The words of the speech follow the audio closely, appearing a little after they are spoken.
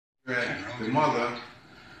the mother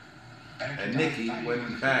and Nikki, when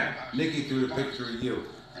in fact Nikki threw a picture of you.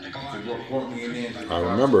 She brought Courtney and Nancy. I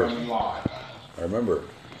remember. I remember.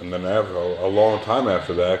 And then after a long time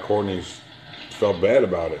after that, Courtney felt bad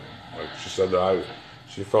about it. Like she said that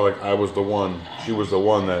she felt like I was the one. She was the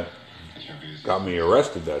one that got me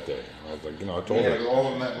arrested that day. I was like, I told her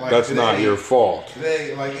that's today, not your fault.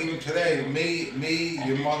 Today, even today, me,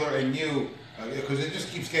 your mother, and you, because it just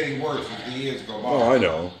keeps getting worse as the years go by. Oh, I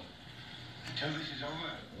know.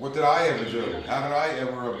 What did I ever do? How did I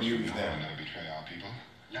ever abuse them?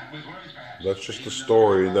 That's just the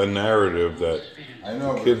story, the narrative that I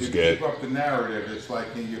know, the kids but get. Keep up the narrative. It's like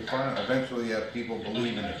eventually you have people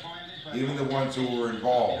believing it. Even the ones who were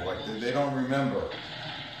involved, they don't remember.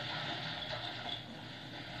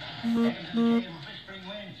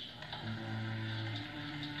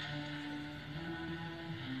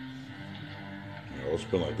 It's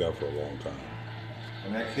been like that for a long time.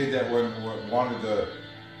 And that kid that wanted them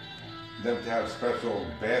to have special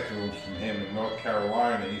bathrooms from him in North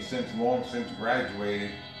Carolina, he's long since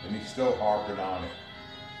graduated, and he's still harping on it.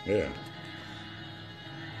 Yeah.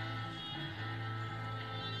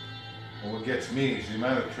 And what gets me is the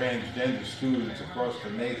amount of transgender students across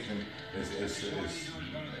the nation is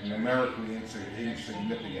numerically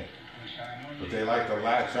insignificant. But they like to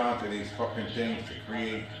latch onto these fucking things to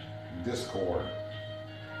create discord.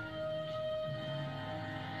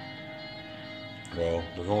 Well,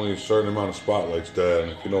 there's only a certain amount of spotlights, Dad,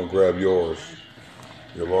 and if you don't grab yours,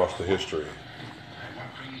 you're lost to history.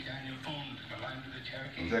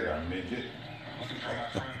 Is that a midget?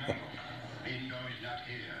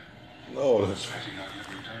 No, it's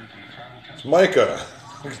Micah.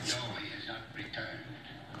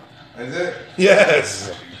 Is it?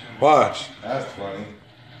 Yes. Watch. That's funny.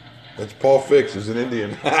 It's Paul Fix. He's an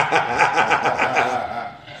Indian. Come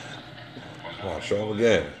on, show him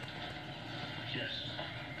again. Yes.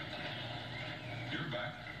 You're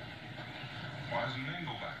back. Why doesn't Ming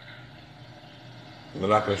go back? They're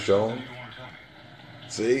not going to show him?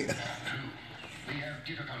 See? We have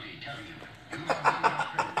difficulty telling you.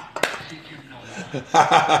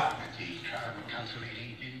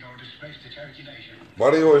 Why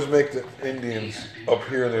do you always make the Indians up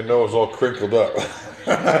here and their nose all crinkled up?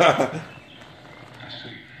 I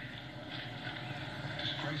see.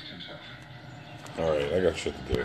 Disgraced himself. All right, I got shit to do.